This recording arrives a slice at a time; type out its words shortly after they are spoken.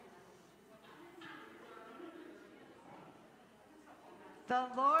The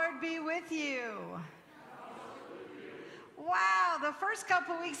Lord be with you. Wow, the first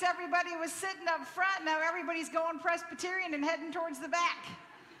couple weeks everybody was sitting up front. Now everybody's going Presbyterian and heading towards the back.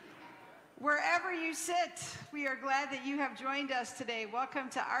 Wherever you sit, we are glad that you have joined us today. Welcome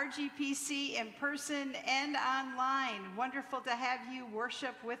to RGPC in person and online. Wonderful to have you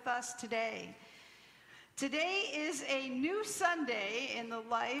worship with us today. Today is a new Sunday in the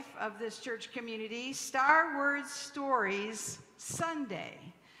life of this church community, Star Word Stories Sunday.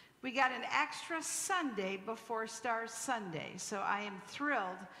 We got an extra Sunday before Star Sunday, so I am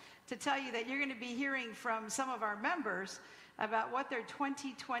thrilled to tell you that you're going to be hearing from some of our members about what their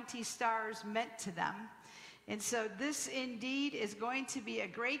 2020 stars meant to them. And so this indeed is going to be a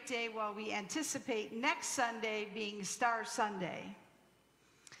great day while we anticipate next Sunday being Star Sunday.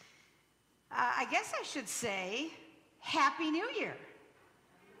 I guess I should say, Happy New Year.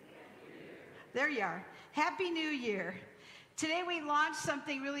 There you are. Happy New Year. Today we launched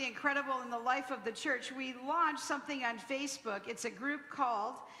something really incredible in the life of the church. We launched something on Facebook. It's a group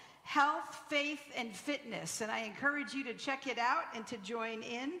called Health, Faith, and Fitness. And I encourage you to check it out and to join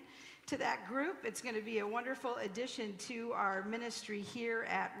in to that group. It's going to be a wonderful addition to our ministry here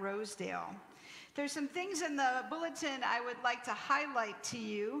at Rosedale. There's some things in the bulletin I would like to highlight to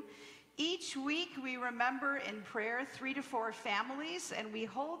you. Each week we remember in prayer 3 to 4 families, and we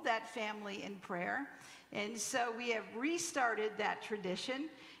hold that family in prayer. And so we have restarted that tradition,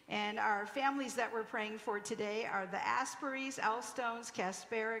 and our families that we're praying for today are the Asburys, Elstones,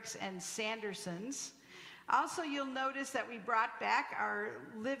 Kasperiks, and Sandersons. Also, you'll notice that we brought back our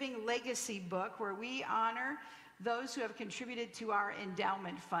Living Legacy book, where we honor those who have contributed to our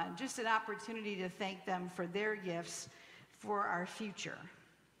endowment fund. Just an opportunity to thank them for their gifts for our future.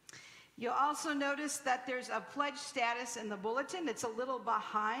 You'll also notice that there's a pledge status in the bulletin. It's a little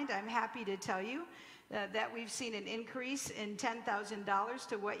behind. I'm happy to tell you that we've seen an increase in $10,000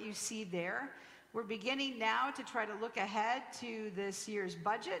 to what you see there. We're beginning now to try to look ahead to this year's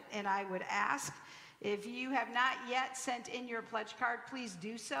budget, and I would ask if you have not yet sent in your pledge card, please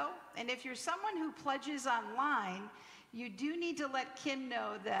do so. And if you're someone who pledges online, you do need to let Kim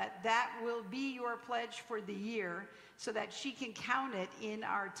know that that will be your pledge for the year so that she can count it in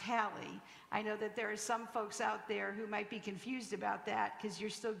our tally. I know that there are some folks out there who might be confused about that because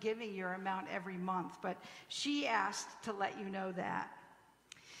you're still giving your amount every month, but she asked to let you know that.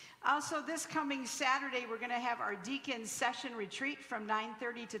 Also, this coming Saturday, we're going to have our Deacons Session Retreat from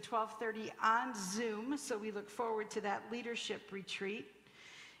 9:30 to 12:30 on Zoom, so we look forward to that leadership retreat.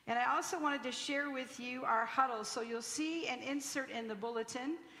 And I also wanted to share with you our huddle. So you'll see an insert in the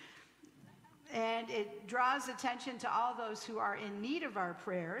bulletin, and it draws attention to all those who are in need of our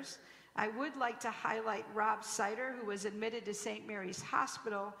prayers. I would like to highlight Rob Sider, who was admitted to St. Mary's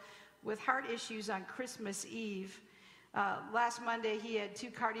Hospital with heart issues on Christmas Eve. Last Monday, he had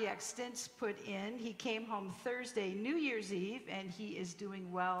 2 cardiac stents put in. He came home Thursday, New Year's Eve, and he is doing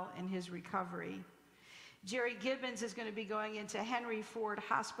well in his recovery. Jerry Gibbons is going to be going into Henry Ford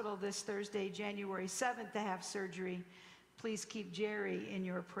Hospital this Thursday, January 7th, to have surgery. Please keep Jerry in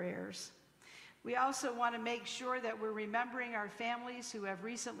your prayers. We also want to make sure that we're remembering our families who have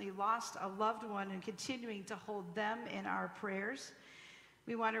recently lost a loved one and continuing to hold them in our prayers.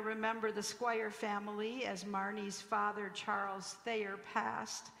 We want to remember the Squire family as Marnie's father, Charles Thayer,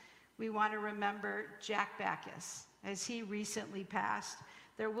 passed. We want to remember Jack Backus as he recently passed.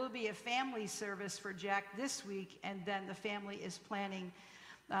 There will be a family service for Jack this week, and then the family is planning,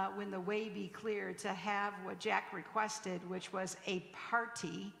 when the way be clear, to have what Jack requested, which was a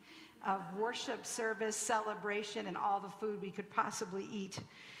party of worship service, celebration, and all the food we could possibly eat.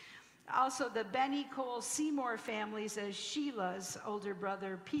 Also, the Benny Cole Seymour families, as Sheila's older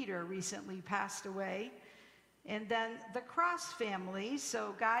brother Peter recently passed away. And then the Cross family.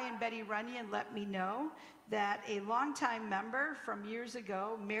 So Guy and Betty Runyon let me know that a longtime member from years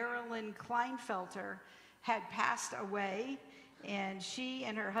ago, Marilyn Kleinfelter, had passed away. And she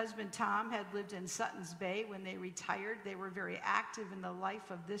and her husband Tom had lived in Sutton's Bay when they retired. They were very active in the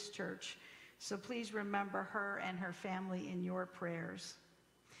life of this church. So please remember her and her family in your prayers.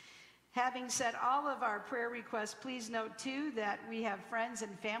 Having said all of our prayer requests, please note too that we have friends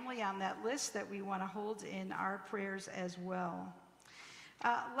and family on that list that we want to hold in our prayers as well.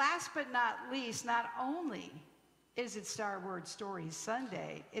 Last but not least, not only is it Star Word Stories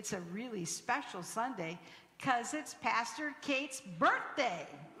Sunday, it's a really special Sunday because it's Pastor Kate's birthday.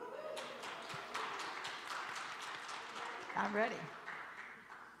 I'm ready.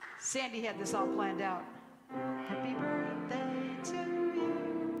 Sandy had this all planned out. Happy birthday to you.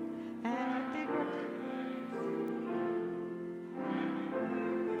 Happy birthday.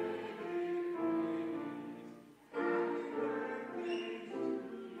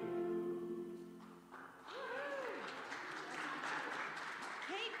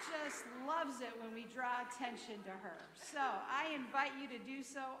 loves it when we draw attention to her. So I invite you to do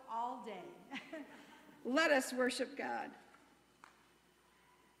so all day. Let us worship God.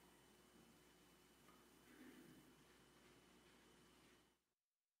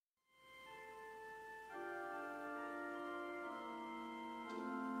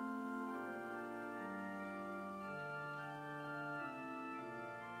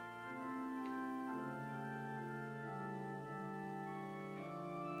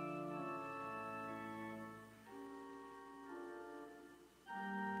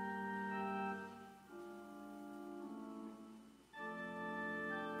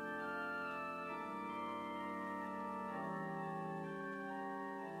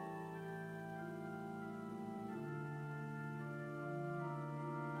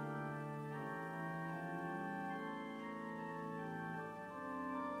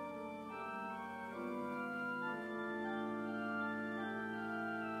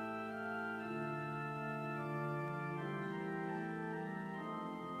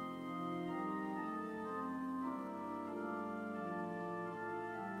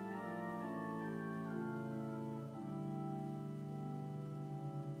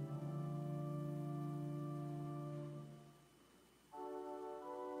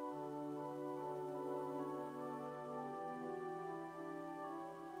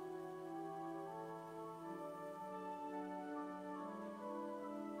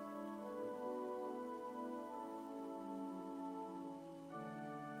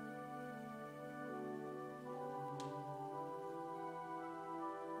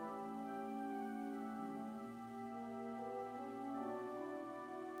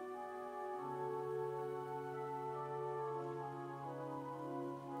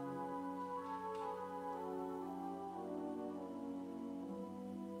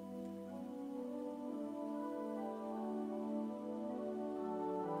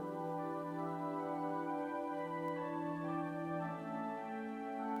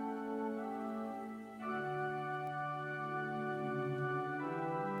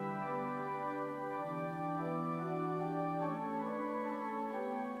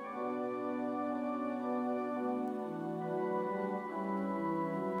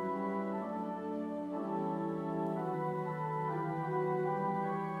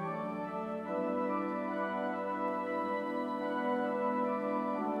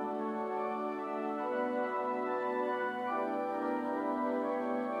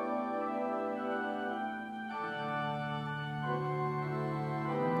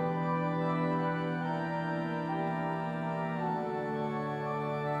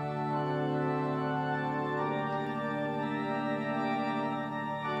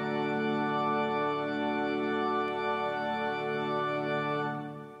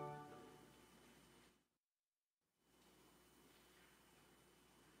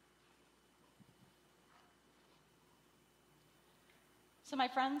 So my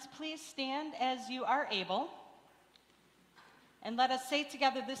friends, please stand as you are able. And let us say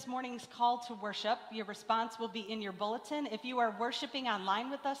together this morning's call to worship. Your response will be in your bulletin. If you are worshiping online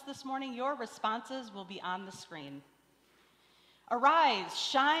with us this morning, your responses will be on the screen. Arise,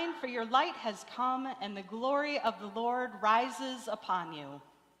 shine, for your light has come, and the glory of the Lord rises upon you.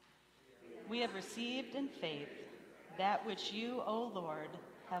 We have received in faith that which you, O Lord,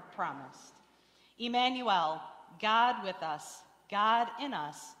 have promised. Emmanuel, God with us, God in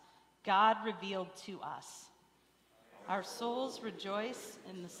us, God revealed to us. Our souls rejoice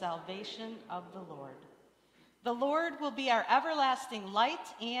in the salvation of the Lord. The Lord will be our everlasting light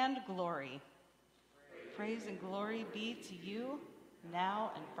and glory. Praise and glory be to you,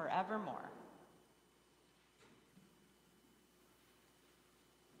 now and forevermore.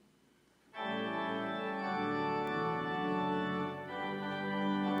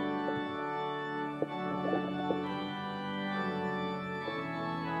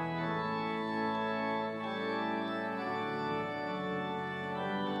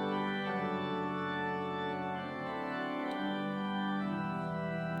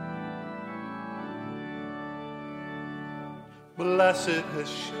 Blessed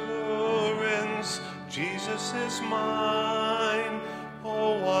assurance, Jesus is mine.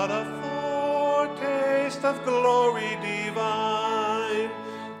 Oh, what a foretaste of glory divine.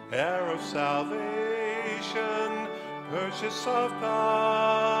 Heir of salvation, purchase of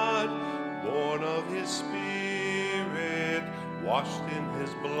God, born of his Spirit, washed in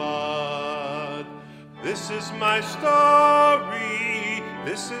his blood. This is my story,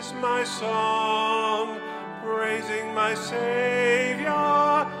 this is my song, praising my Savior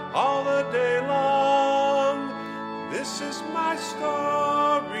all the day long. This is my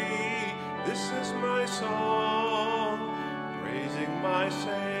story, this is my song, praising my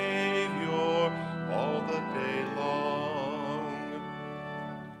Savior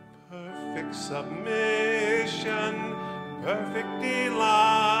perfect submission, perfect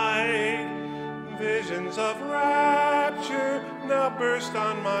delight. Visions of rapture now burst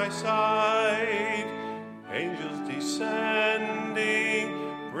on my sight. Angels descending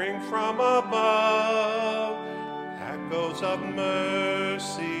bring from above echoes of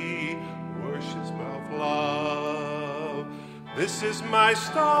mercy, worships of love. This is my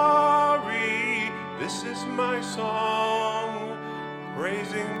story, this is my song,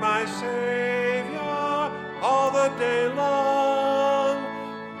 praising my Savior all the day long.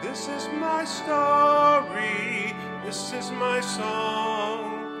 This is my story, this is my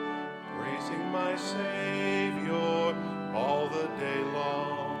song, praising my Savior all the day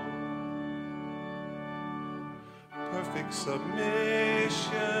long. Perfect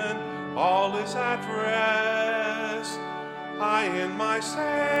submission, all is at rest. I in my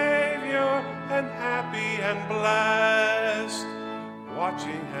Savior am happy and blessed,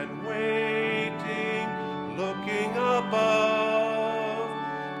 watching and waiting, looking above,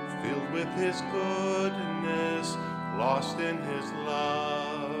 filled with his goodness, lost in his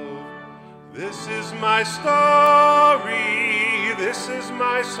love. This is my story, this is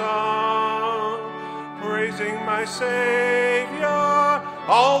my song, praising my Savior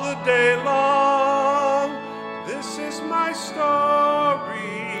all the day long. This is my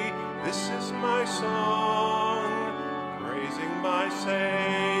story, this is my song, praising my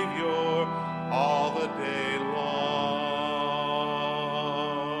Savior all the day long.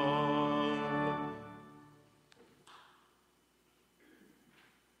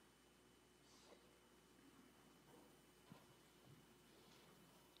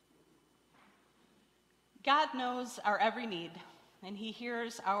 God knows our every need, and he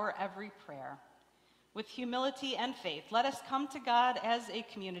hears our every prayer. With humility and faith, let us come to God as a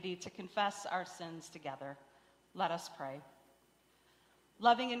community to confess our sins together. Let us pray.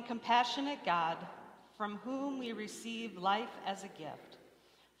 Loving and compassionate God, from whom we receive life as a gift,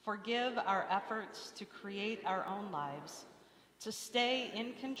 forgive our efforts to create our own lives, to stay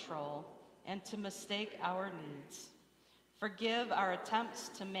in control, and to mistake our needs. Forgive our attempts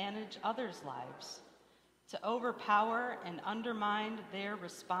to manage others' lives, to overpower and undermine their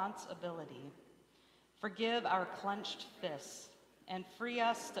responsibility. Forgive our clenched fists, and free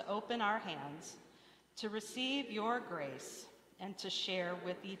us to open our hands, to receive your grace, and to share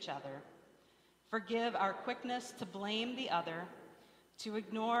with each other. Forgive our quickness to blame the other, to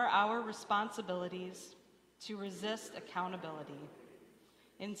ignore our responsibilities, to resist accountability.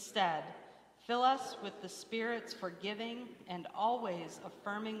 Instead, fill us with the Spirit's forgiving and always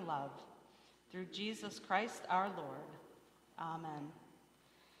affirming love. Through Jesus Christ our Lord. Amen.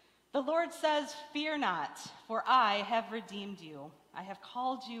 The Lord says, "Fear not, for I have redeemed you. I have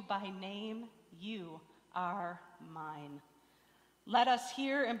called you by name. You are mine." Let us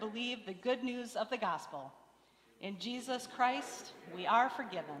hear and believe the good news of the gospel. In Jesus Christ, we are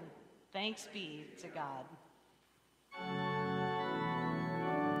forgiven. Thanks be to God.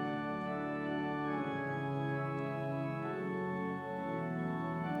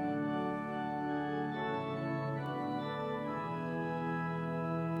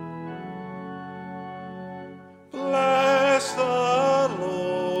 Bless the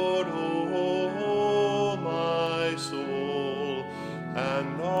Lord, O my soul,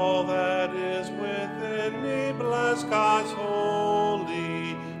 and all that is within me. Bless God's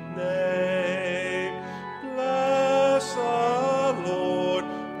holy name. Bless the Lord,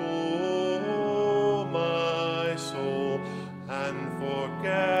 O my soul, and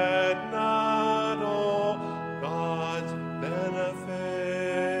forget not all God's benefits.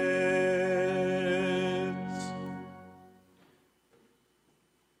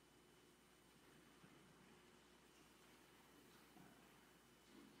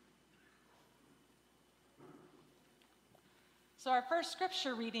 So our first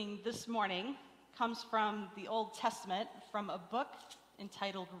scripture reading this morning comes from the Old Testament, from a book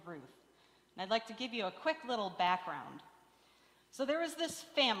entitled Ruth. And I'd like to give you a quick little background. So there was this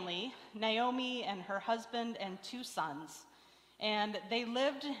family, Naomi and her husband and 2 sons, and they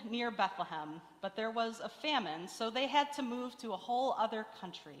lived near Bethlehem, but there was a famine, so they had to move to a whole other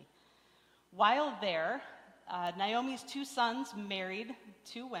country. While there, Naomi's 2 sons married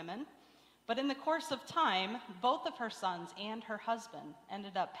 2 women, but in the course of time, both of her sons and her husband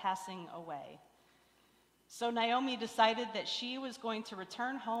ended up passing away. So Naomi decided that she was going to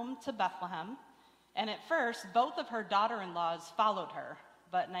return home to Bethlehem, and at first, both of her daughter-in-laws followed her,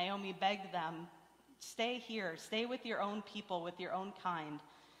 but Naomi begged them, "Stay here, stay with your own people, with your own kind."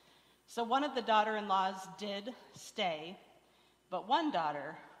 So one of the daughter-in-laws did stay, but one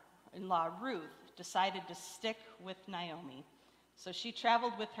daughter-in-law, Ruth, decided to stick with Naomi. So she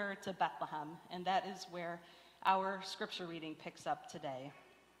traveled with her to Bethlehem, and that is where our scripture reading picks up today.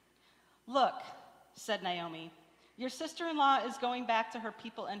 "Look," said Naomi, "your sister-in-law is going back to her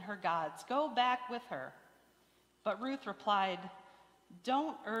people and her gods. Go back with her." But Ruth replied,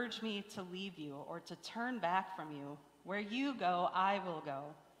 "Don't urge me to leave you or to turn back from you. Where you go, I will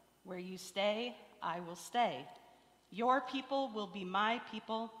go. Where you stay, I will stay. Your people will be my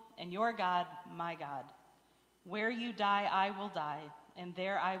people, and your God, my God. Where you die, I will die, and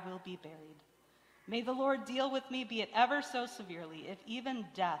there I will be buried. May the Lord deal with me, be it ever so severely, if even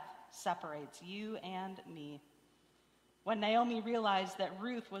death separates you and me." When Naomi realized that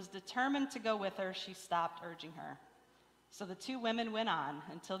Ruth was determined to go with her, she stopped urging her. So the two women went on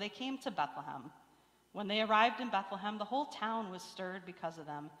until they came to Bethlehem. When they arrived in Bethlehem, the whole town was stirred because of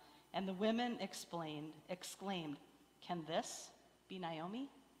them, and the women exclaimed, "Can this be Naomi?"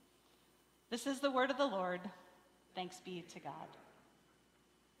 This is the word of the Lord. Thanks be to God.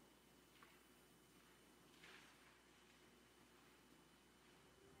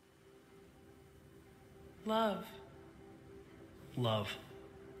 Love. Love.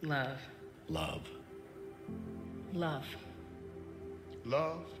 Love. Love. Love.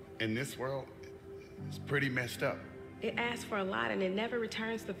 Love in this world is pretty messed up. It asks for a lot and it never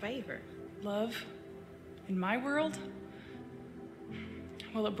returns the favor. Love, in my world,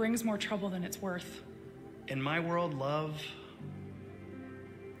 well, it brings more trouble than it's worth. In my world, love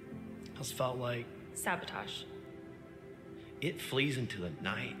has felt like Sabotage. it flees into the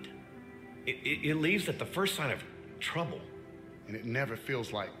night. It leaves at the first sign of trouble. And it never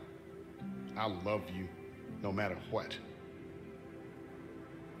feels like I love you no matter what.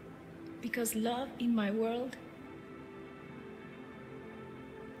 Because love in my world,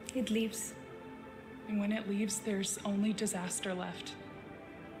 it leaves. And when it leaves, there's only disaster left.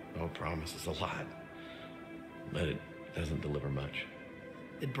 Oh, promises a lot, but it doesn't deliver much.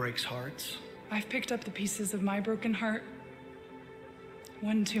 It breaks hearts. I've picked up the pieces of my broken heart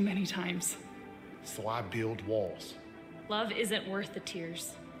one too many times. So I build walls. Love isn't worth the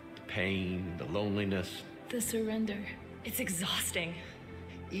tears, The pain, the loneliness. the surrender. It's exhausting.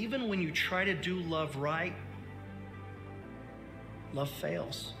 Even when you try to do love right, love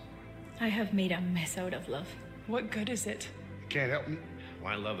fails. I have made a mess out of love. What good is it? You can't help me.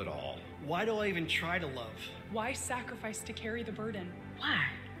 Why love at all? Why do I even try to love? Why sacrifice to carry the burden? Why?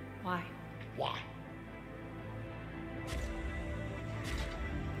 Why? Why?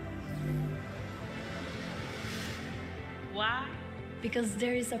 Why? Because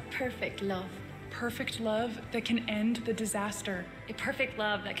there is a perfect love. Perfect love that can end the disaster. A perfect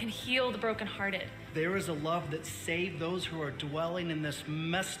love that can heal the brokenhearted. There is a love that saved those who are dwelling in this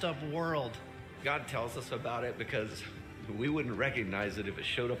messed up world. God tells us about it because we wouldn't recognize it if it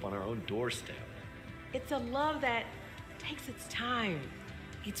showed up on our own doorstep. It's a love that takes its time.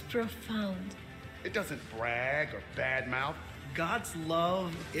 It's profound. It doesn't brag or badmouth. God's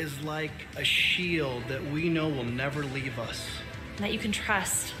love is like a shield that we know will never leave us. That you can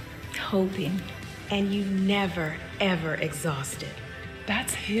trust, hoping. And you never, ever exhaust it.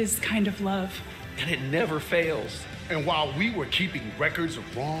 That's his kind of love. And it never fails. And while we were keeping records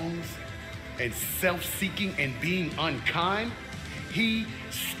of wrongs and self-seeking and being unkind, he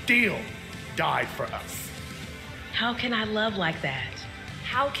still died for us. How can I love like that?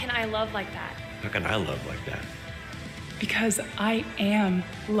 How can I love like that? How can I love like that? Because I am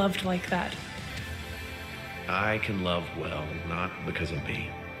loved like that. I can love well, not because of me.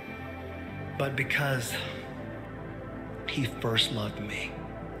 But because he first loved me.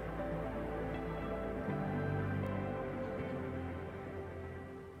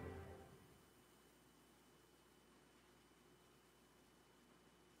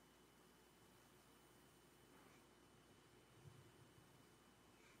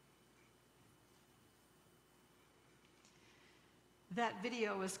 That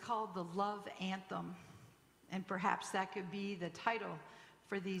video is called The Love Anthem, and perhaps that could be the title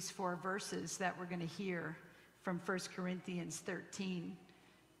for these 4 verses that we're going to hear from 1 Corinthians 13.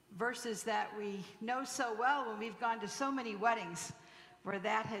 Verses that we know so well when we've gone to so many weddings where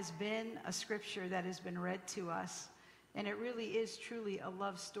that has been a scripture that has been read to us, and it really is truly a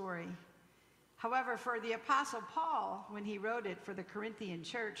love story. However, for the Apostle Paul, when he wrote it for the Corinthian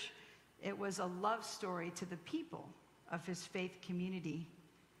church, it was a love story to the people of his faith community.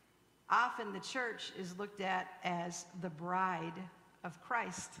 Often the church is looked at as the bride of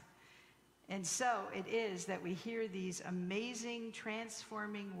Christ. And so it is that we hear these amazing,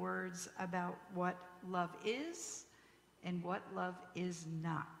 transforming words about what love is and what love is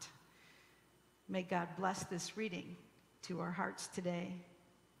not. May God bless this reading to our hearts today.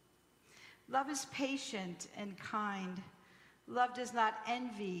 Love is patient and kind. Love does not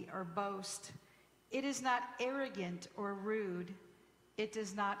envy or boast. It is not arrogant or rude. It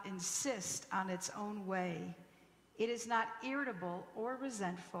does not insist on its own way. It is not irritable or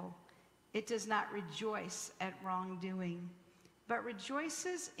resentful. It does not rejoice at wrongdoing, but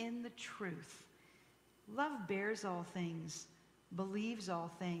rejoices in the truth. Love bears all things, believes all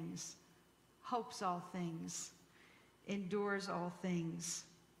things, hopes all things, endures all things.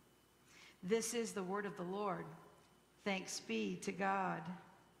 This is the word of the Lord. Thanks be to God.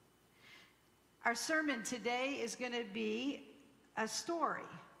 Our sermon today is going to be a story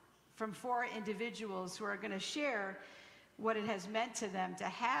from 4 individuals who are going to share what it has meant to them to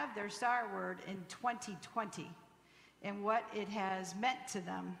have their Star Word in 2020 and what it has meant to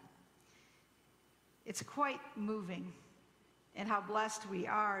them. It's quite moving, and how blessed we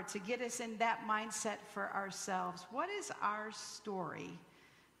are to get us in that mindset for ourselves. What is our story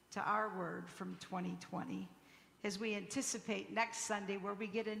to our word from 2020 as we anticipate next Sunday where we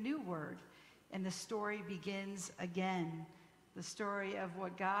get a new word and the story begins again, the story of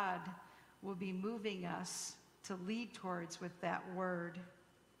what God will be moving us to lead towards with that word.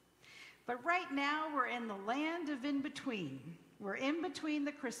 But right now we're in the land of in-between. We're in between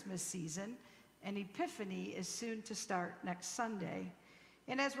the Christmas season, and Epiphany is soon to start next Sunday.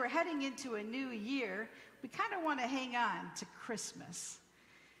 And as we're heading into a new year, we kind of want to hang on to Christmas.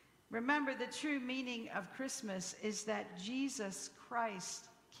 Remember, the true meaning of Christmas is that Jesus Christ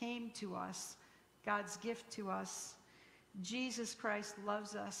came to us, God's gift to us. Jesus Christ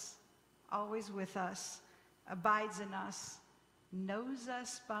loves us, always with us, abides in us, knows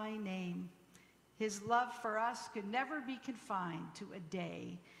us by name. His love for us could never be confined to a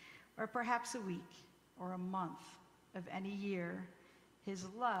day, or perhaps a week, or a month of any year. His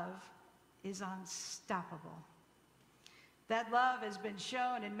love is unstoppable. That love has been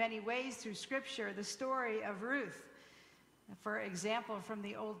shown in many ways through Scripture. The story of Ruth, for example, from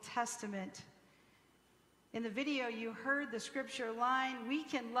the Old Testament. In the video, you heard the scripture line, "We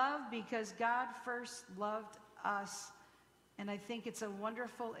can love because God first loved us." And I think it's a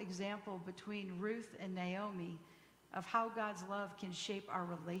wonderful example between Ruth and Naomi of how God's love can shape our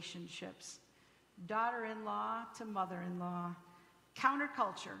relationships. Daughter-in-law to mother-in-law.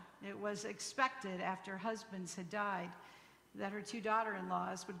 Counterculture. It was expected after husbands had died that her 2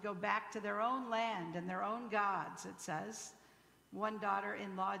 daughter-in-laws would go back to their own land and their own gods, it says. One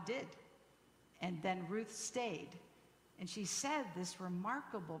daughter-in-law did. And then Ruth stayed. And she said this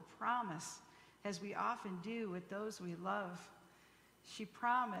remarkable promise, as we often do with those we love. She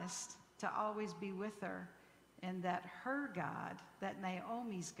promised to always be with her, and that her God, that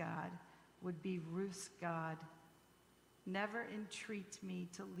Naomi's God, would be Ruth's God. Never entreat me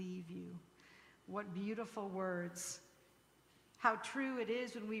to leave you. What beautiful words. How true it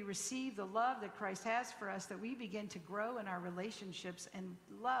is when we receive the love that Christ has for us that we begin to grow in our relationships, and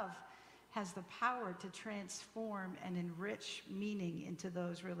love has the power to transform and enrich meaning into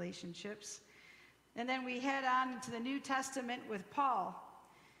those relationships. And then we head on to the New Testament with Paul.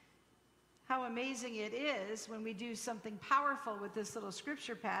 How amazing it is when we do something powerful with this little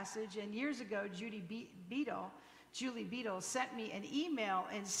scripture passage. And years ago, Julie Beadle sent me an email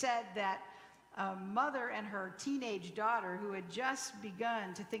and said that a mother and her teenage daughter, who had just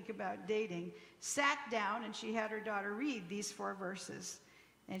begun to think about dating, sat down and she had her daughter read these 4 verses.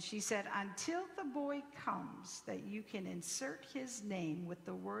 And she said, "Until the boy comes that you can insert his name with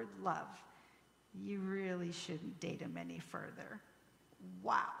the word love, you really shouldn't date him any further."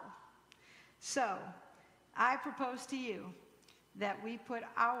 Wow. So I propose to you that we put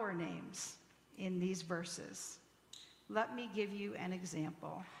our names in these verses. Let me give you an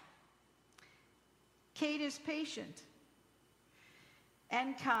example. Kate is patient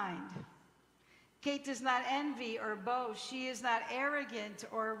and kind. Kate does not envy or boast. She is not arrogant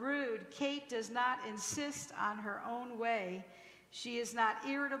or rude. Kate does not insist on her own way. She is not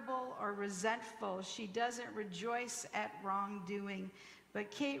irritable or resentful. She doesn't rejoice at wrongdoing, but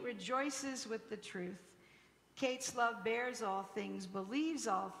Kate rejoices with the truth. Kate's love bears all things, believes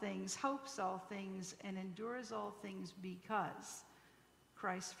all things, hopes all things, and endures all things because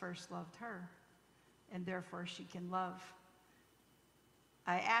Christ first loved her, and therefore she can love.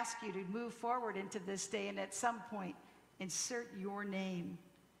 I ask you to move forward into this day and at some point insert your name,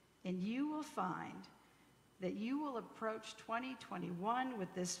 and you will find that you will approach 2021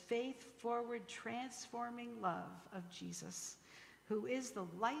 with this faith-forward, transforming love of Jesus, who is the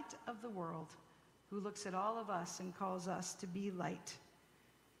light of the world, who looks at all of us and calls us to be light.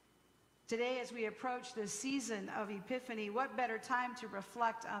 Today, as we approach this season of Epiphany, what better time to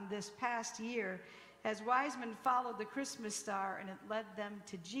reflect on this past year as wise men followed the Christmas star and it led them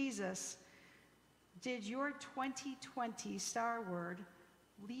to Jesus. Did your 2020 star word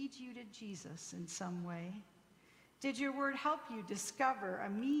lead you to Jesus in some way? Did your word help you discover a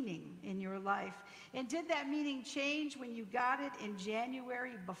meaning in your life? And did that meaning change when you got it in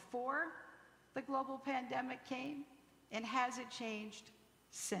January before the global pandemic came? And has it changed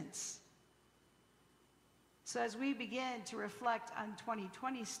since? So as we begin to reflect on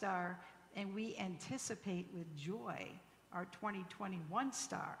 2020 star and we anticipate with joy our 2021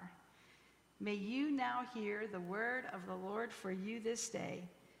 star, may you now hear the word of the Lord for you this day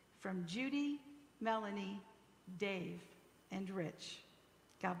from Judy, Melanie, Dave, and Rich.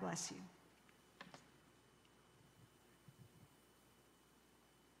 God bless you.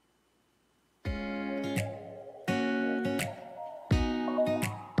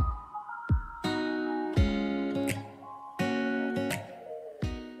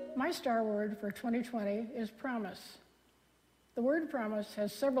 My star word for 2020 is promise. The word promise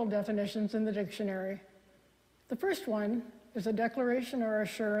has several definitions in the dictionary. The first one is a declaration or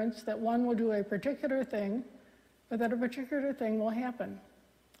assurance that one will do a particular thing or that a particular thing will happen.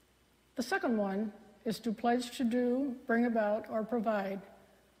 The second one is to pledge to do, bring about, or provide,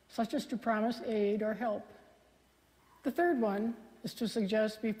 such as to promise aid or help. The third one is to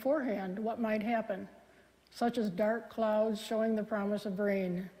suggest beforehand what might happen, such as dark clouds showing the promise of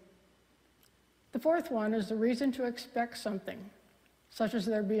rain. The fourth one is the reason to expect something, such as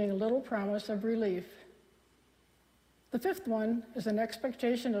there being little promise of relief. The fifth one is an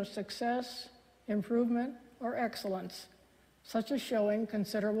expectation of success, improvement, or excellence, such as showing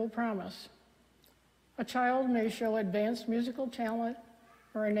considerable promise. A child may show advanced musical talent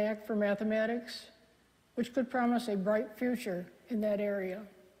or a knack for mathematics, which could promise a bright future in that area.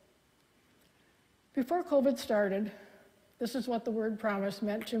 Before COVID started, this is what the word promise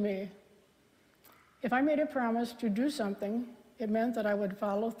meant to me. If I made a promise to do something, it meant that I would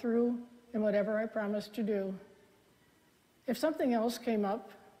follow through in whatever I promised to do. If something else came up,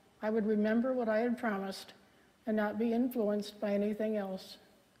 I would remember what I had promised and not be influenced by anything else.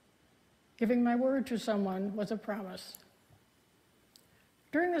 Giving my word to someone was a promise.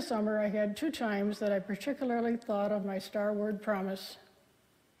 During the summer, I had 2 times that I particularly thought of my star word promise.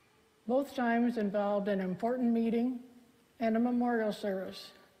 Both times involved an important meeting and a memorial service.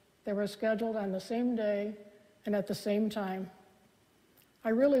 They were scheduled on the same day and at the same time. I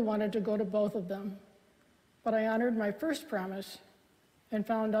really wanted to go to both of them, but I honored my first promise and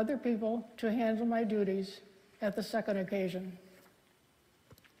found other people to handle my duties at the second occasion.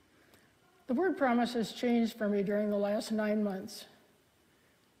 The word promise has changed for me during the last 9 months.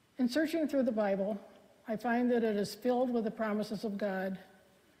 In searching through the Bible, I find that it is filled with the promises of God.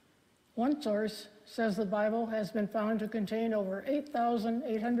 One source says the Bible has been found to contain over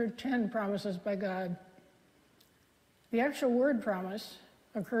 8,810 promises by God. The actual word promise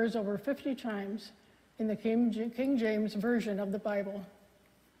occurs over 50 times in the King James Version of the Bible.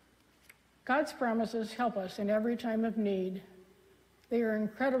 God's promises help us in every time of need. They are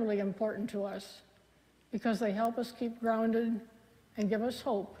incredibly important to us because they help us keep grounded and give us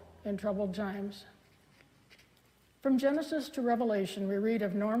hope in troubled times. From Genesis to Revelation, we read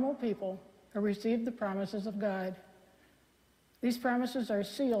of normal people who received the promises of God. These promises are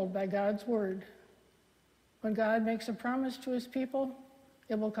sealed by God's word. When God makes a promise to his people,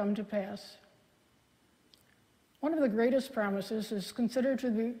 it will come to pass. One of the greatest promises is considered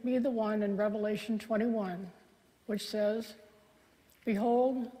to be the one in Revelation 21, which says,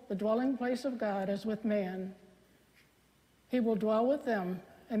 "Behold, the dwelling place of God is with man. He will dwell with them,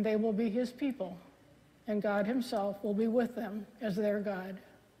 and they will be his people, and God himself will be with them as their God."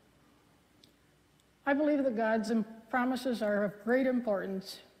 I believe that God's promises are of great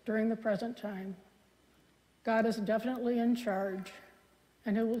importance during the present time. God is definitely in charge,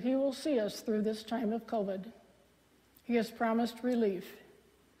 and he will see us through this time of COVID. He has promised relief,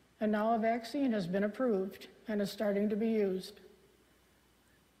 and now a vaccine has been approved and is starting to be used.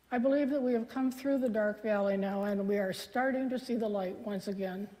 I believe that we have come through the dark valley now, and we are starting to see the light once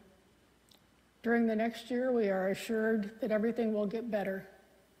again. During the next year, we are assured that everything will get better.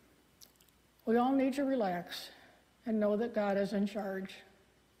 We all need to relax and know that God is in charge.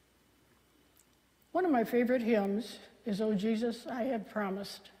 One of my favorite hymns is "O Jesus, I Have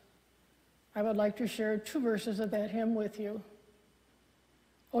Promised." I would like to share 2 verses of that hymn with you.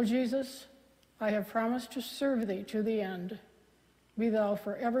 "O Jesus, I have promised to serve thee to the end. Be thou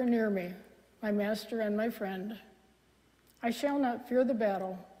forever near me, my master and my friend. I shall not fear the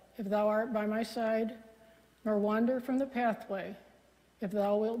battle if thou art by my side, nor wander from the pathway if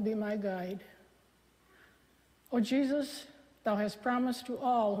thou wilt be my guide. O Jesus, thou hast promised to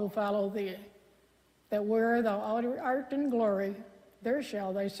all who follow thee, that where thou art in glory, there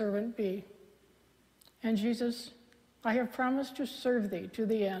shall thy servant be. And Jesus, I have promised to serve thee to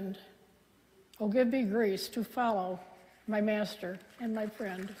the end. Oh, give me grace to follow my master and my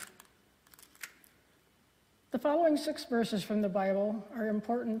friend. The following 6 verses from the Bible are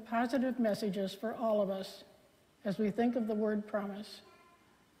important positive messages for all of us as we think of the word promise.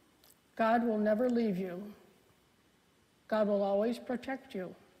 God will never leave you. God will always protect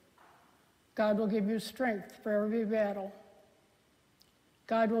you. God will give you strength for every battle.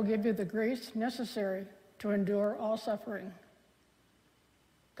 God will give you the grace necessary to endure all suffering.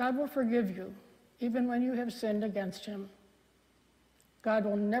 God will forgive you even when you have sinned against him. God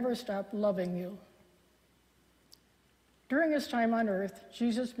will never stop loving you. During his time on earth,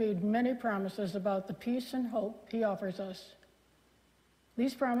 Jesus made many promises about the peace and hope he offers us.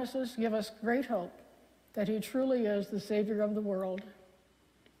 These promises give us great hope that he truly is the Savior of the world.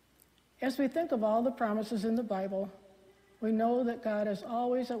 As we think of all the promises in the Bible, we know that God is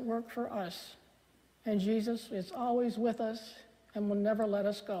always at work for us, and Jesus is always with us and will never let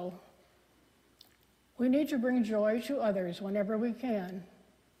us go. We need to bring joy to others whenever we can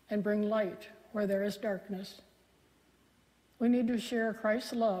and bring light where there is darkness. We need to share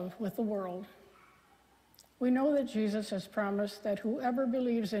Christ's love with the world. We know that Jesus has promised that whoever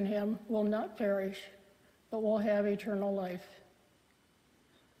believes in him will not perish, but will have eternal life.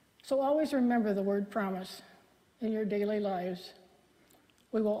 So always remember the word promise in your daily lives.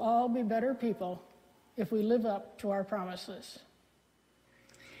 We will all be better people if we live up to our promises.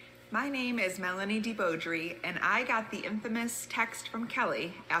 My name is Melanie DeBaudry, and I got the infamous text from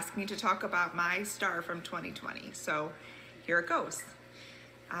Kelly asking me to talk about my star from 2020. So here it goes.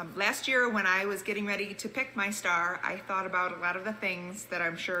 Last year when I was getting ready to pick my star, I thought about a lot of the things that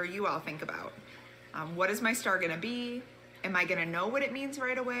I'm sure you all think about. What is my star going to be? Am I going to know what it means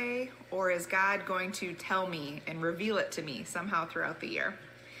right away? Or is God going to tell me and reveal it to me somehow throughout the year?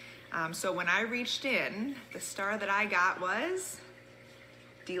 So when I reached in, the star that I got was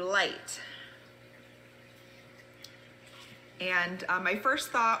delight. And my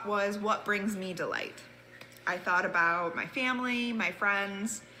first thought was, what brings me delight? I thought about my family, my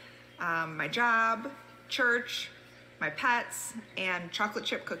friends, my job, church, my pets, and chocolate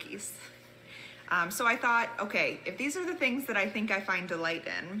chip cookies. So I thought, okay, if these are the things that I think I find delight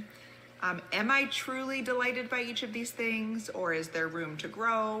in, am I truly delighted by each of these things, or is there room to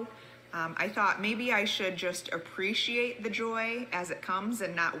grow? I thought maybe I should just appreciate the joy as it comes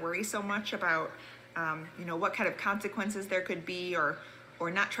and not worry so much about, what kind of consequences there could be, or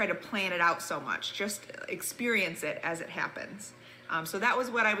not try to plan it out so much. Just experience it as it happens. So that was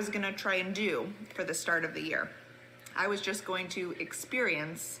what I was going to try and do for the start of the year. I was just going to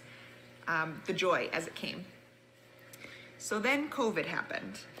experience the joy as it came. So then COVID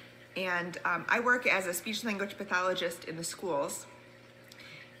happened, and I work as a speech language pathologist in the schools.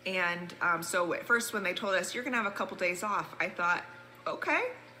 And so at first when they told us, you're gonna have a couple days off, I thought, okay,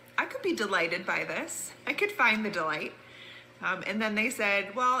 I could be delighted by this. I could find the delight. And then they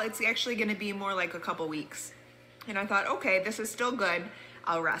said, well, it's actually gonna be more like a couple weeks. And I thought, okay, this is still good.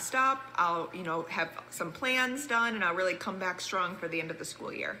 I'll rest up, I'll have some plans done, and I'll really come back strong for the end of the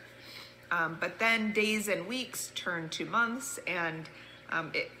school year. But then days and weeks turned to months, and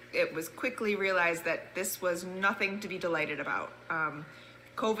it was quickly realized that this was nothing to be delighted about.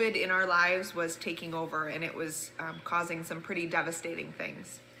 COVID in our lives was taking over, and it was causing some pretty devastating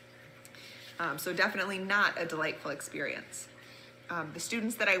things. So definitely not a delightful experience. The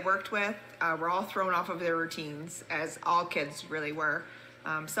students that I worked with were all thrown off of their routines, as all kids really were.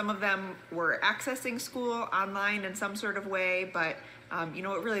 Some of them were accessing school online in some sort of way, but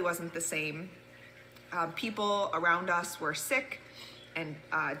it really wasn't the same. People around us were sick and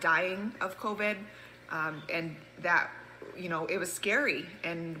dying of COVID, and that it was scary,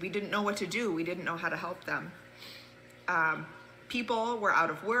 and we didn't know what to do. We didn't know how to help them. People were out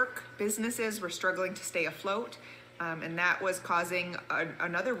of work. Businesses were struggling to stay afloat, and that was causing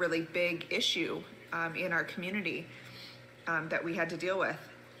another really big issue in our community that we had to deal with.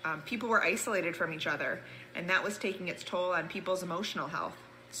 People were isolated from each other, and that was taking its toll on people's emotional health.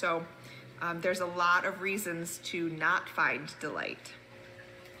 So there's a lot of reasons to not find delight.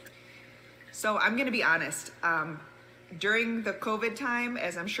 So I'm going to be honest. During the COVID time,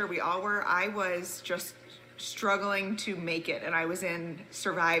 as I'm sure we all were, I was just struggling to make it, and I was in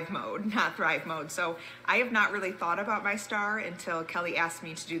survive mode, not thrive mode. So I have not really thought about my star until Kelly asked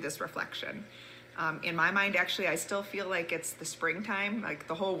me to do this reflection. In my mind, actually, I still feel like it's the springtime, like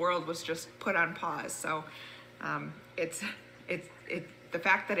the whole world was just put on pause. So it's the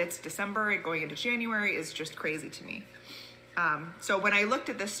fact that it's December and going into January is just crazy to me. So when I looked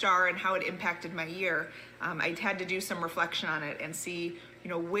at this star and how it impacted my year, I had to do some reflection on it and see,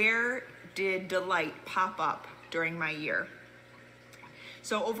 where did delight pop up during my year?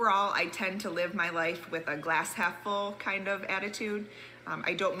 So overall, I tend to live my life with a glass half full kind of attitude.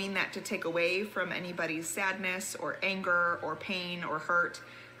 I don't mean that to take away from anybody's sadness or anger or pain or hurt,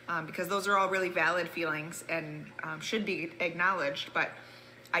 because those are all really valid feelings and should be acknowledged. But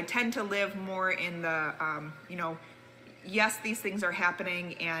I tend to live more in the, yes, these things are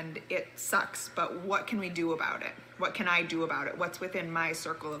happening and it sucks, but what can we do about it? What can I do about it? What's within my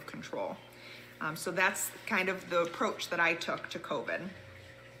circle of control? So that's kind of the approach that I took to COVID.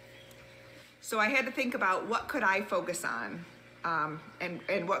 So I had to think about what could I focus on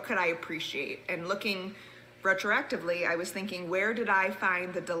and what could I appreciate. And looking retroactively, I was thinking, where did I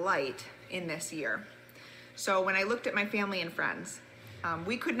find the delight in this year? So when I looked at my family and friends,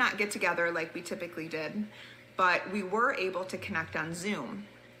 we could not get together like we typically did, but we were able to connect on Zoom.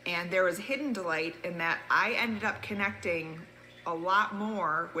 And there was hidden delight in that I ended up connecting a lot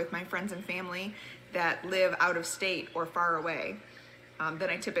more with my friends and family that live out of state or far away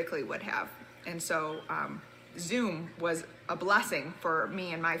than I typically would have. And so Zoom was a blessing for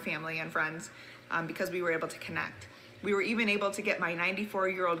me and my family and friends because we were able to connect. We were even able to get my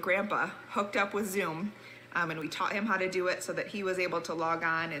 94-year-old grandpa hooked up with Zoom, and we taught him how to do it so that he was able to log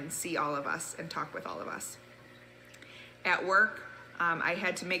on and see all of us and talk with all of us. At work, I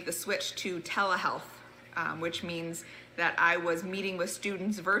had to make the switch to telehealth, which means that I was meeting with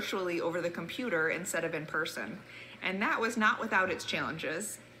students virtually over the computer instead of in person. And that was not without its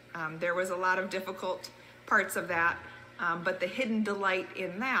challenges. There was a lot of difficult parts of that, but the hidden delight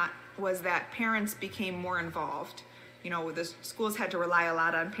in that was that parents became more involved. The schools had to rely a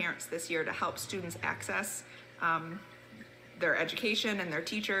lot on parents this year to help students access their education and their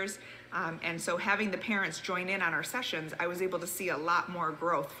teachers. And so having the parents join in on our sessions, I was able to see a lot more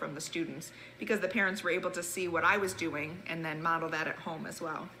growth from the students because the parents were able to see what I was doing and then model that at home as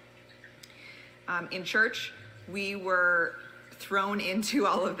well. In church, we were thrown into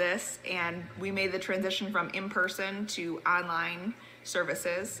all of this, and we made the transition from in-person to online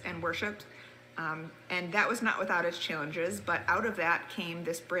services and worship. And that was not without its challenges, but out of that came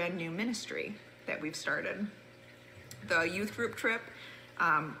this brand new ministry that we've started. The youth group trip,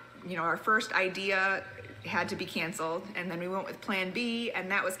 our first idea had to be canceled, and then we went with Plan B, and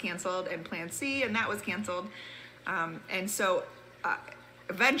that was canceled, and Plan C, and that was canceled. And so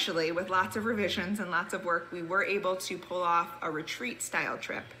eventually, with lots of revisions and lots of work, we were able to pull off a retreat-style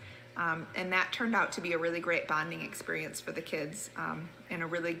trip. And that turned out to be a really great bonding experience for the kids, and a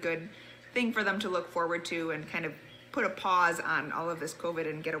really good thing for them to look forward to and kind of put a pause on all of this COVID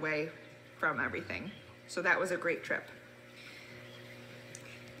and get away from everything. So that was a great trip.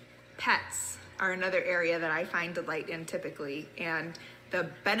 Pets are another area that I find delight in typically, and the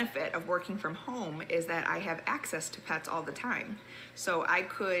benefit of working from home is that I have access to pets all the time. So I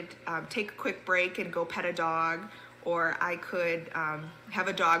could take a quick break and go pet a dog, or I could have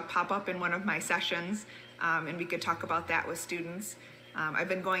a dog pop up in one of my sessions, and we could talk about that with students. I've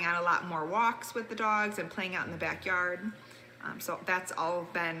been going on a lot more walks with the dogs and playing out in the backyard. So that's all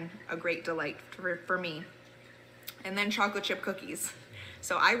been a great delight for me. And then chocolate chip cookies.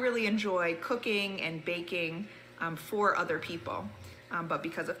 So I really enjoy cooking and baking for other people. But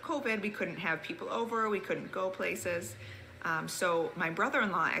because of COVID, we couldn't have people over, we couldn't go places. So my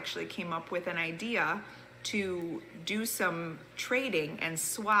brother-in-law actually came up with an idea to do some trading and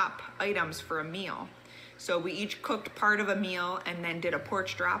swap items for a meal. So we each cooked part of a meal and then did a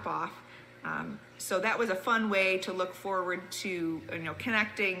porch drop-off. So that was a fun way to look forward to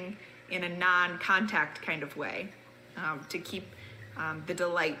connecting in a non-contact kind of way, to keep the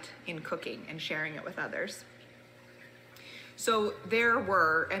delight in cooking and sharing it with others. So there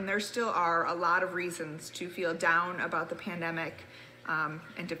were, and there still are, a lot of reasons to feel down about the pandemic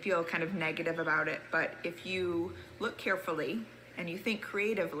and to feel kind of negative about it. But if you look carefully and you think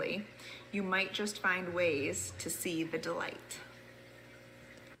creatively, you might just find ways to see the delight.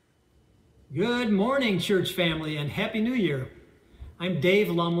 Good morning, church family, and Happy New Year. I'm Dave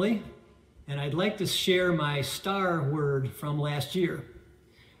Lumley, and I'd like to share my star word from last year.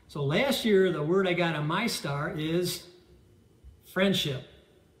 So last year, the word I got on my star is friendship.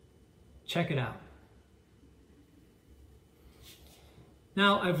 Check it out.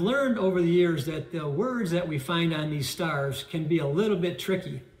 Now, I've learned over the years that the words that we find on these stars can be a little bit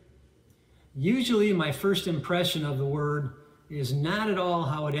tricky. Usually, my first impression of the word is not at all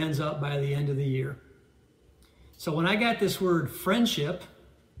how it ends up by the end of the year. So when I got this word friendship,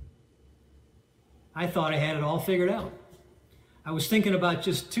 I thought I had it all figured out. I was thinking about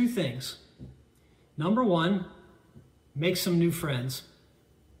just two things. Number one, make some new friends.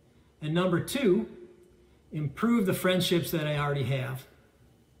 And number two, improve the friendships that I already have.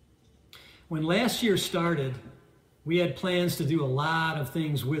 When last year started, we had plans to do a lot of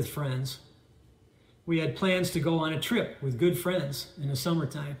things with friends. We had plans to go on a trip with good friends in the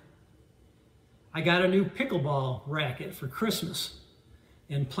summertime. I got a new pickleball racket for Christmas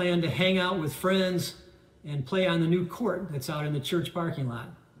and planned to hang out with friends and play on the new court that's out in the church parking lot.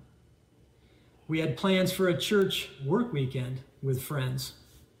 We had plans for a church work weekend with friends.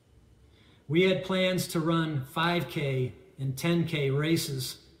 We had plans to run 5K and 10K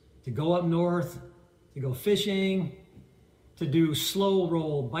races, to go up north, to go fishing, to do slow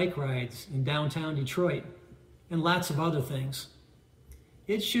roll bike rides in downtown Detroit, and lots of other things.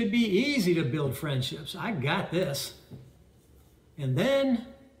 It should be easy to build friendships. I got this. And then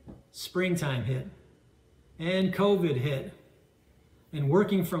springtime hit, and COVID hit, and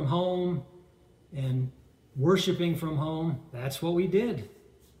working from home and worshiping from home, that's what we did.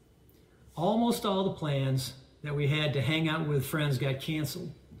 Almost all the plans that we had to hang out with friends got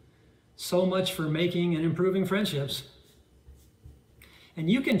canceled. So much for making and improving friendships. And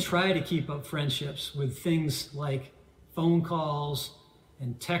you can try to keep up friendships with things like phone calls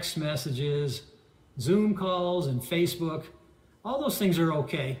and text messages, Zoom calls and Facebook. All those things are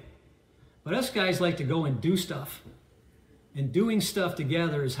okay. But us guys like to go and do stuff. And doing stuff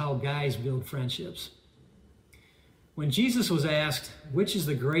together is how guys build friendships. When Jesus was asked, which is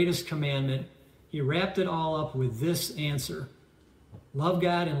the greatest commandment, he wrapped it all up with this answer: love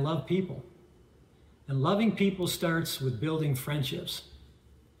God and love people. And loving people starts with building friendships.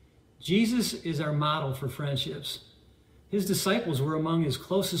 Jesus is our model for friendships. His disciples were among his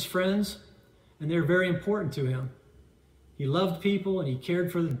closest friends, and they're very important to him. He loved people and he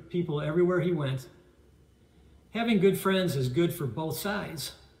cared for the people everywhere he went. Having good friends is good for both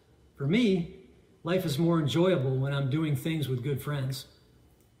sides. For me, life is more enjoyable when I'm doing things with good friends.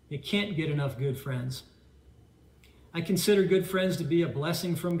 You can't get enough good friends. I consider good friends to be a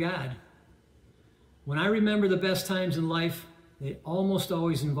blessing from God. When I remember the best times in life, they almost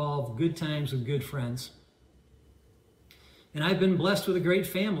always involve good times with good friends. And I've been blessed with a great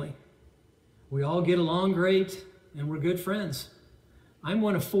family. We all get along great, and we're good friends. I'm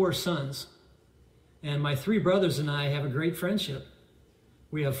one of 4 sons, and my 3 brothers and I have a great friendship.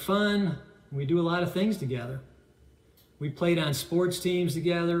 We have fun, and we do a lot of things together. We played on sports teams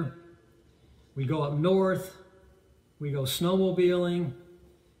together. We go up north. We go snowmobiling.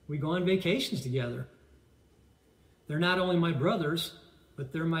 We go on vacations together. They're not only my brothers,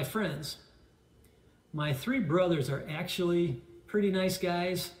 but they're my friends. My 3 brothers are actually pretty nice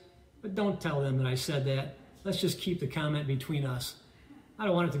guys, but don't tell them that I said that. Let's just keep the comment between us. I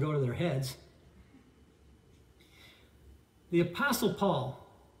don't want it to go to their heads. The Apostle Paul,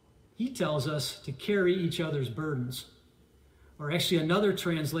 he tells us to carry each other's burdens. Or actually another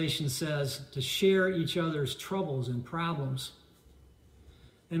translation says to share each other's troubles and problems.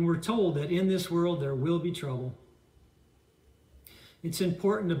 And we're told that in this world there will be trouble. It's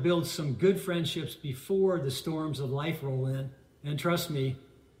important to build some good friendships before the storms of life roll in. And trust me,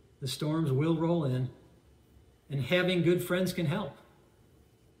 the storms will roll in. And having good friends can help.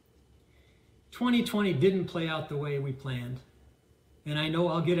 2020 didn't play out the way we planned. And I know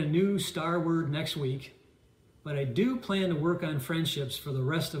I'll get a new star word next week. But I do plan to work on friendships for the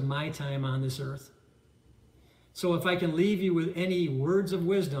rest of my time on this earth. So if I can leave you with any words of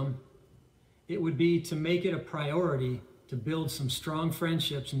wisdom, it would be to make it a priority to build some strong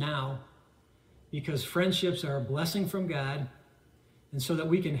friendships now, because friendships are a blessing from God, and so that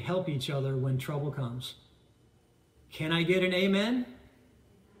we can help each other when trouble comes. Can I get an amen?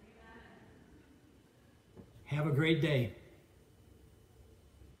 Have a great day.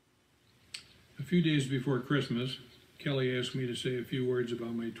 A few days before Christmas, Kelly asked me to say a few words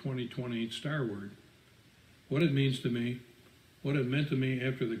about my 2020 star word, what it means to me, what it meant to me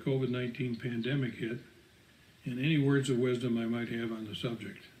after the COVID-19 pandemic hit, and any words of wisdom I might have on the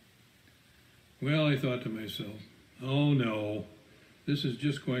subject. Well, I thought to myself, oh no, this is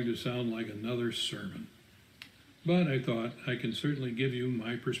just going to sound like another sermon. But I thought I can certainly give you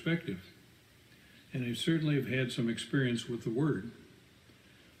my perspective. And I certainly have had some experience with the word.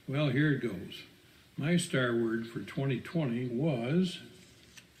 Well, here it goes. My star word for 2020 was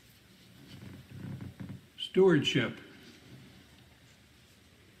stewardship.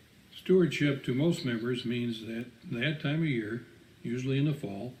 Stewardship to most members means that time of year, usually in the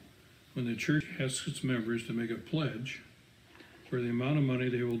fall, when the church asks its members to make a pledge for the amount of money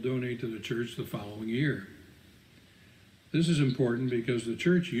they will donate to the church the following year. This is important because the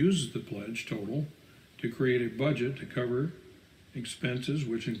church uses the pledge total to create a budget to cover expenses,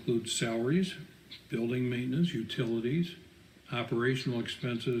 which include salaries, building maintenance, utilities, operational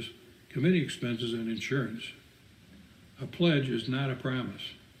expenses, committee expenses, and insurance. A pledge is not a promise.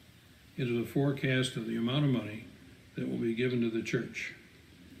 It is a forecast of the amount of money that will be given to the church.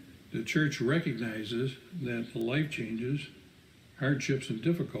 The church recognizes that life changes, hardships, and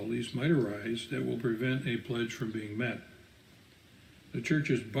difficulties might arise that will prevent a pledge from being met. The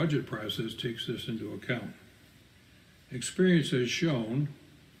church's budget process takes this into account. Experience has shown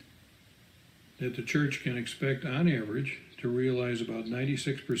that the church can expect, on average, to realize about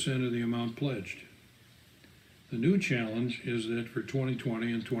 96% of the amount pledged. The new challenge is that for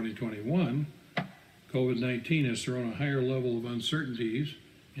 2020 and 2021, COVID-19 has thrown a higher level of uncertainties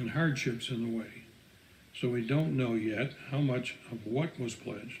and hardships in the way. So we don't know yet how much of what was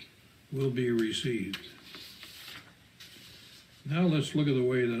pledged will be received. Now let's look at the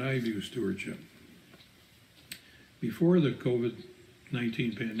way that I view stewardship. Before the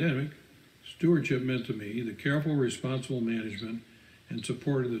COVID-19 pandemic, stewardship meant to me the careful, responsible management and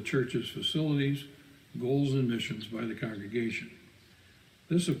support of the church's facilities, goals, and missions by the congregation.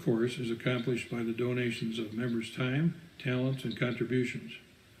 This, of course, is accomplished by the donations of members' time, talents, and contributions.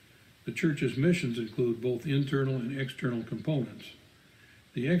 The church's missions include both internal and external components.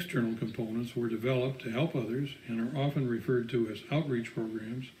 The external components were developed to help others and are often referred to as outreach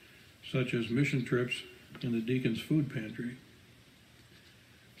programs, such as mission trips and the Deacon's Food Pantry.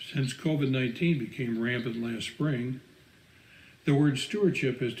 Since COVID-19 became rampant last spring, the word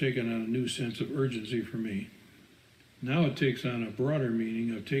stewardship has taken on a new sense of urgency for me. Now it takes on a broader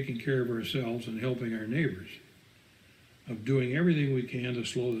meaning of taking care of ourselves and helping our neighbors, of doing everything we can to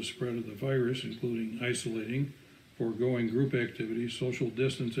slow the spread of the virus, including isolating, foregoing group activities, social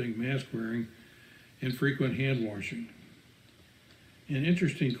distancing, mask wearing, and frequent hand washing. An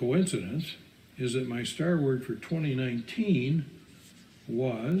interesting coincidence is that my star word for 2019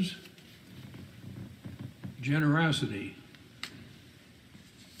 was generosity.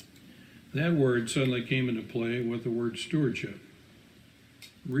 That word suddenly came into play with the word stewardship.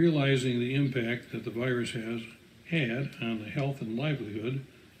 Realizing the impact that the virus has had on the health and livelihood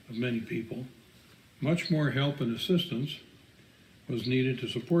of many people, much more help and assistance was needed to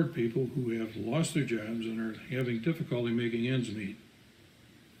support people who have lost their jobs and are having difficulty making ends meet.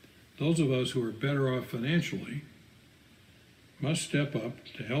 Those of us who are better off financially must step up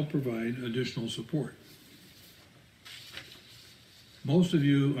to help provide additional support. Most of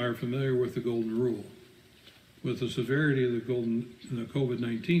you are familiar with the Golden Rule. With the severity of the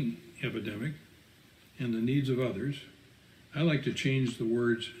COVID-19 epidemic and the needs of others, I like to change the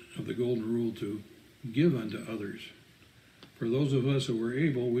words of the Golden Rule to give unto others. For those of us who are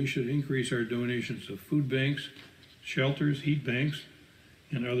able, we should increase our donations to food banks, shelters, heat banks,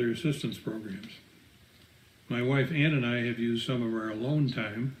 and other assistance programs. My wife Ann and I have used some of our alone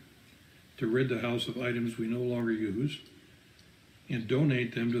time to rid the house of items we no longer use and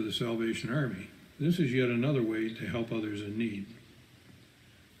donate them to the Salvation Army. This is yet another way to help others in need.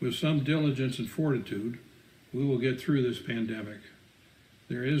 With some diligence and fortitude, we will get through this pandemic.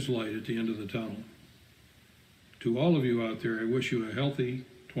 There is light at the end of the tunnel. To all of you out there, I wish you a healthy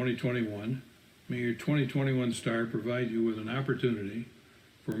 2021. May your 2021 star provide you with an opportunity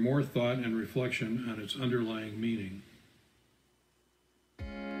for more thought and reflection on its underlying meaning.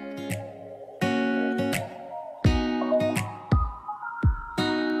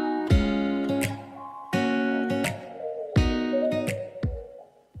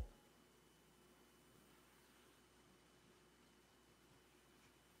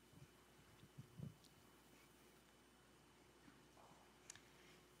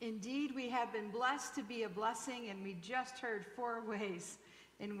 Indeed, we have been blessed to be a blessing, and we just heard 4 ways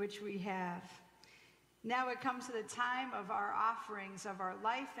in which we have. Now it comes to the time of our offerings of our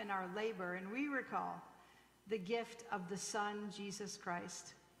life and our labor, and we recall the gift of the Son, Jesus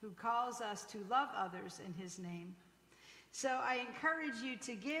Christ, who calls us to love others in his name. So I encourage you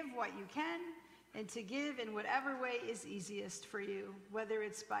to give what you can and to give in whatever way is easiest for you, whether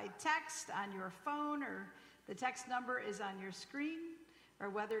it's by text on your phone or the text number is on your screen, or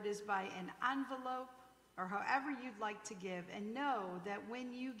whether it is by an envelope, or however you'd like to give. And know that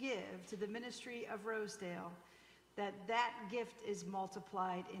when you give to the ministry of Rosedale, that gift is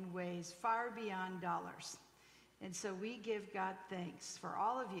multiplied in ways far beyond dollars. And so we give God thanks for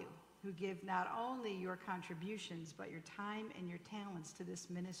all of you who give not only your contributions, but your time and your talents to this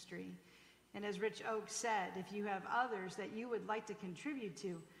ministry. And as Rich Oak said, if you have others that you would like to contribute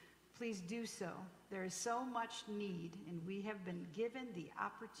to, please do so. There is so much need, and we have been given the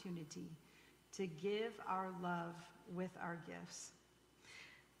opportunity to give our love with our gifts.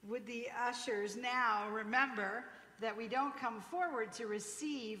 Would the ushers now remember that we don't come forward to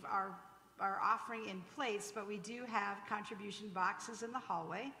receive our offering in plates, but we do have contribution boxes in the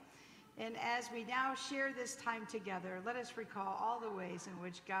hallway. And as we now share this time together, let us recall all the ways in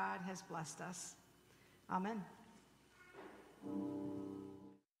which God has blessed us. Amen.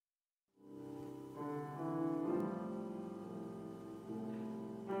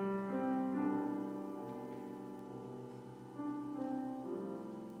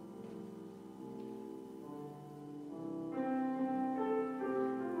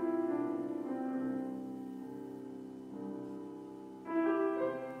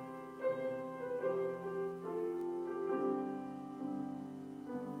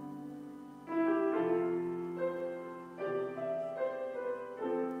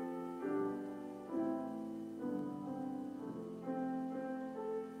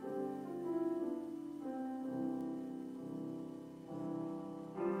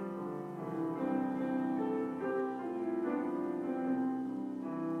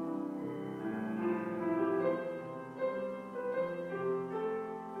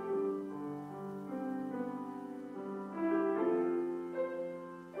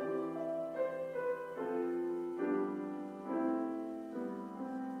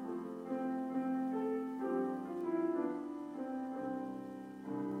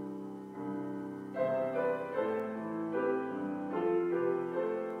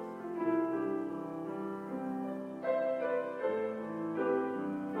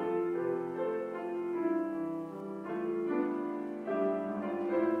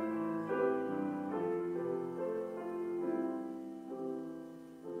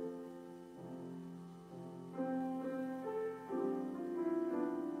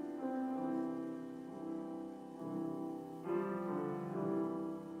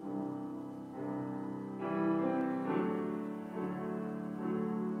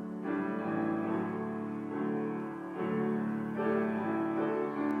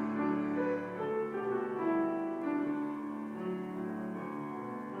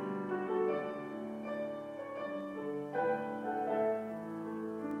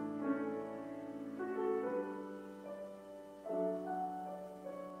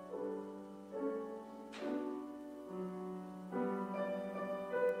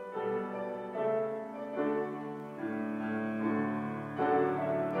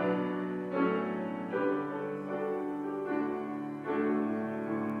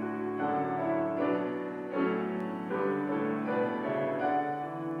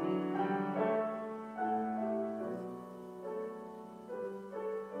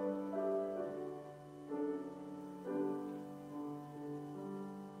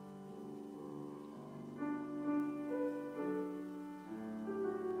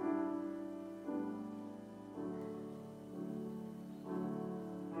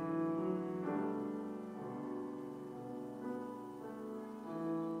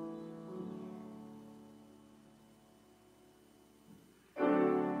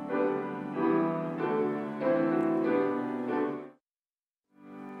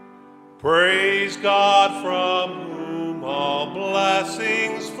 Praise God from whom all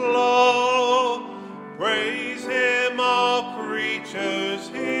blessings flow. Praise him, all creatures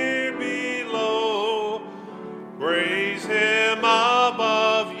here below. Praise him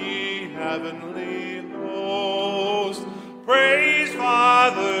above, ye heavenly hosts. Praise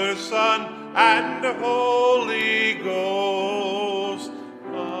Father, Son, and Holy Ghost.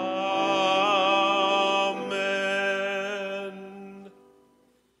 Amen.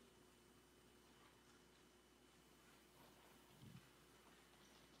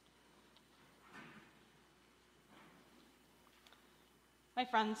 My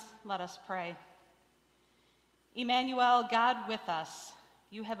friends, let us pray. Emmanuel, God with us,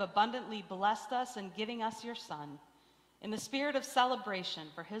 you have abundantly blessed us in giving us your Son. In the spirit of celebration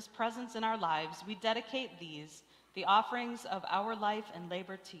for his presence in our lives, we dedicate these, the offerings of our life and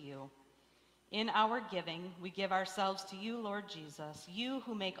labor, to you. In our giving, we give ourselves to you, Lord Jesus, you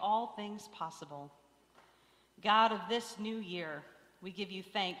who make all things possible. God of this new year, we give you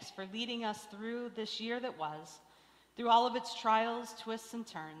thanks for leading us through this year that was, through all of its trials, twists, and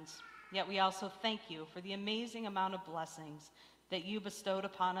turns. Yet we also thank you for the amazing amount of blessings that you bestowed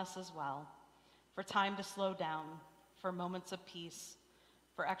upon us as well, for time to slow down, for moments of peace,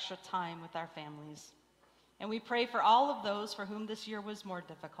 for extra time with our families. And we pray for all of those for whom this year was more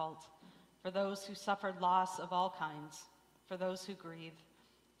difficult, for those who suffered loss of all kinds, for those who grieve,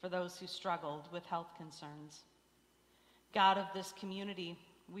 for those who struggled with health concerns. God of this community,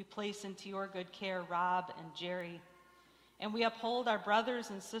 we place into your good care Rob and Jerry, and we uphold our brothers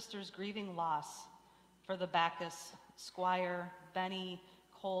and sisters grieving loss for the Backus, Squire, Benny,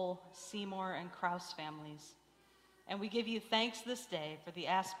 Cole, Seymour, and Kraus families. And we give you thanks this day for the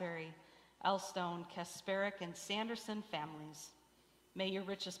Asbury, Elstone, Kasperick, and Sanderson families. May your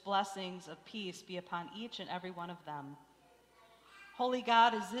richest blessings of peace be upon each and every one of them. Holy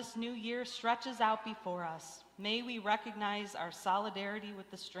God, as this new year stretches out before us, may we recognize our solidarity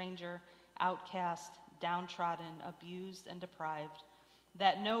with the stranger, outcast, downtrodden, abused, and deprived,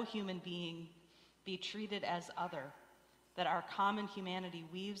 that no human being be treated as other, that our common humanity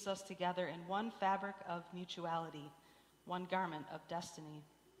weaves us together in one fabric of mutuality, one garment of destiny.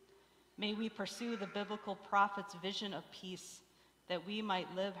 May we pursue the biblical prophet's vision of peace, that we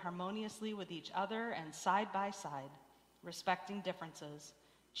might live harmoniously with each other and side by side, respecting differences,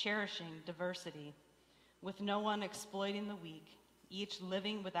 cherishing diversity, with no one exploiting the weak, each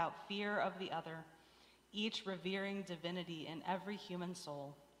living without fear of the other, each revering divinity in every human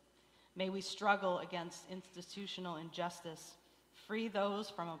soul. May we struggle against institutional injustice, free those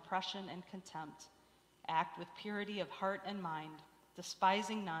from oppression and contempt, act with purity of heart and mind,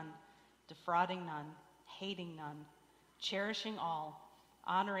 despising none, defrauding none, hating none, cherishing all,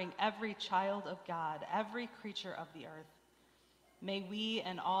 honoring every child of God, every creature of the earth. May we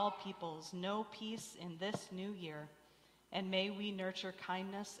and all peoples know peace in this new year, and may we nurture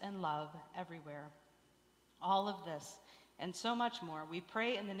kindness and love everywhere. All of this and so much more we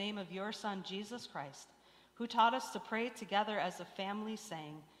pray in the name of your Son, Jesus Christ, who taught us to pray together as a family,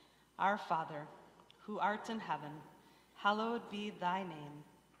 saying, Our Father, who art in heaven, hallowed be thy name.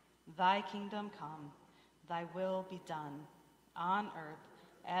 Thy kingdom come, thy will be done, on earth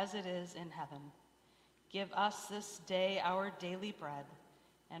as it is in heaven. Give us this day our daily bread,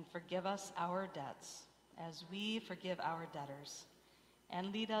 and forgive us our debts, as we forgive our debtors.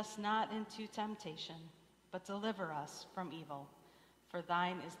 And lead us not into temptation, but deliver us from evil. For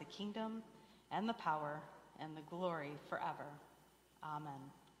thine is the kingdom, and the power, and the glory forever.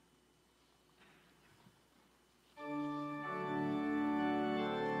 Amen.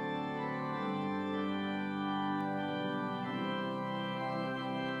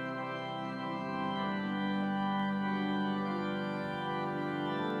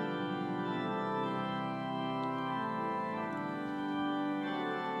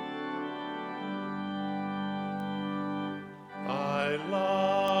 I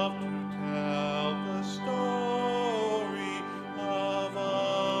love to tell the story of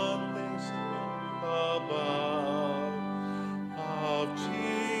unseen above, of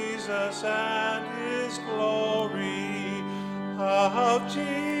Jesus and his glory, of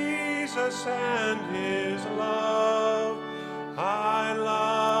Jesus and his love. I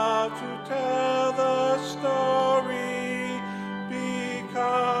love to tell the story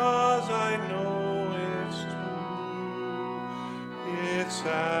because I know it's true. It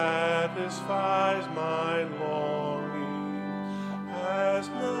satisfies my longing as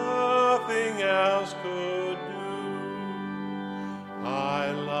nothing else could do.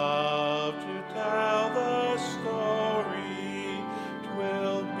 I love to tell the story.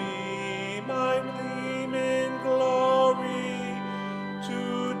 'Twill be my gleam in glory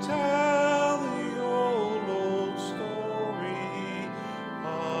to tell the old story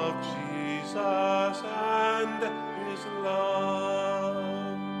of Jesus and his love.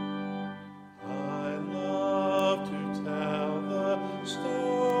 I love to tell the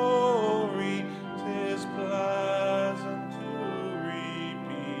story. 'Tis pleasant to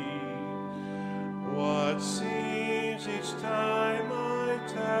repeat what seems each time I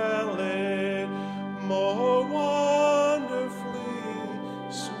tell it more wonderfully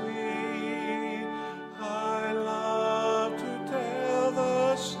sweet. I love to tell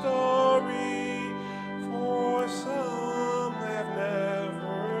the story, for some have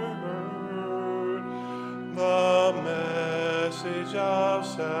never heard the message of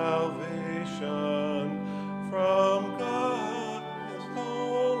salvation from God, his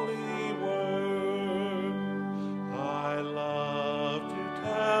holy word. I love to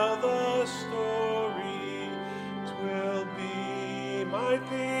tell the story. 'Twill be my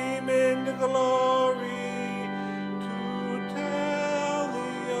theme in glory to tell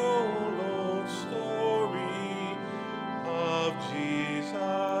the old story of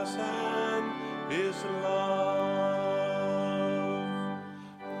Jesus and his love.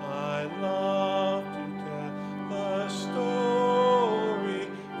 I love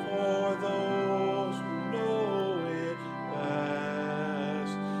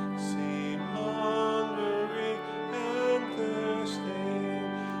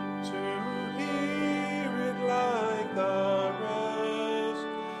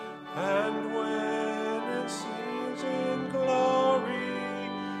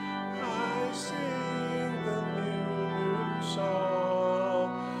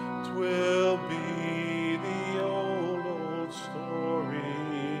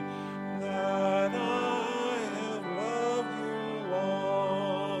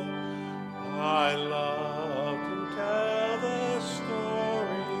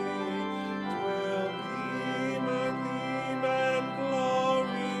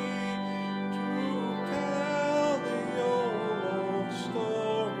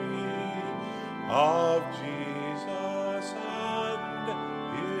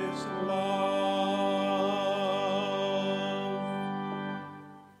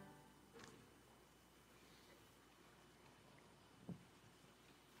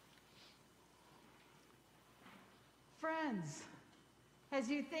friends, as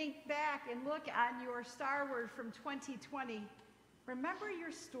you think back and look on your Star Word from 2020, remember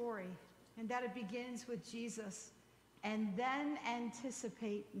your story and that it begins with Jesus. And then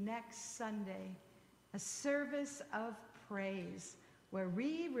anticipate next Sunday a service of praise where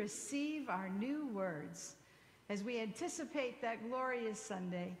we receive our new words. As we anticipate that glorious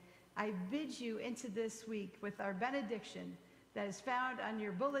Sunday, I bid you into this week with our benediction that is found on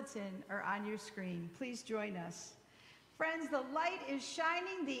your bulletin or on your screen. Please join us. Friends, the light is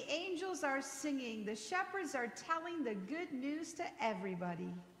shining, the angels are singing, the shepherds are telling the good news to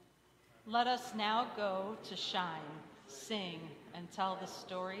everybody. Let us now go to shine, sing, and tell the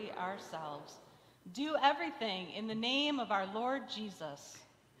story ourselves. Do everything in the name of our Lord Jesus,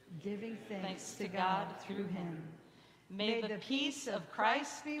 giving thanks to God through him. May the peace of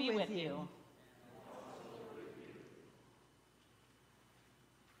Christ be with you.